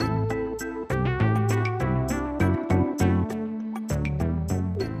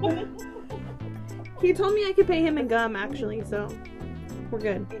he told me I could pay him in gum, actually, so we're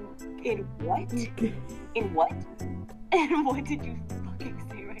good. In what? In what? And what did you fucking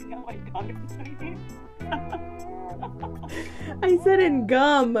say right now? My daughter's right here. I said in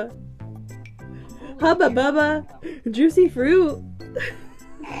gum. Hubba Bubba. Juicy fruit.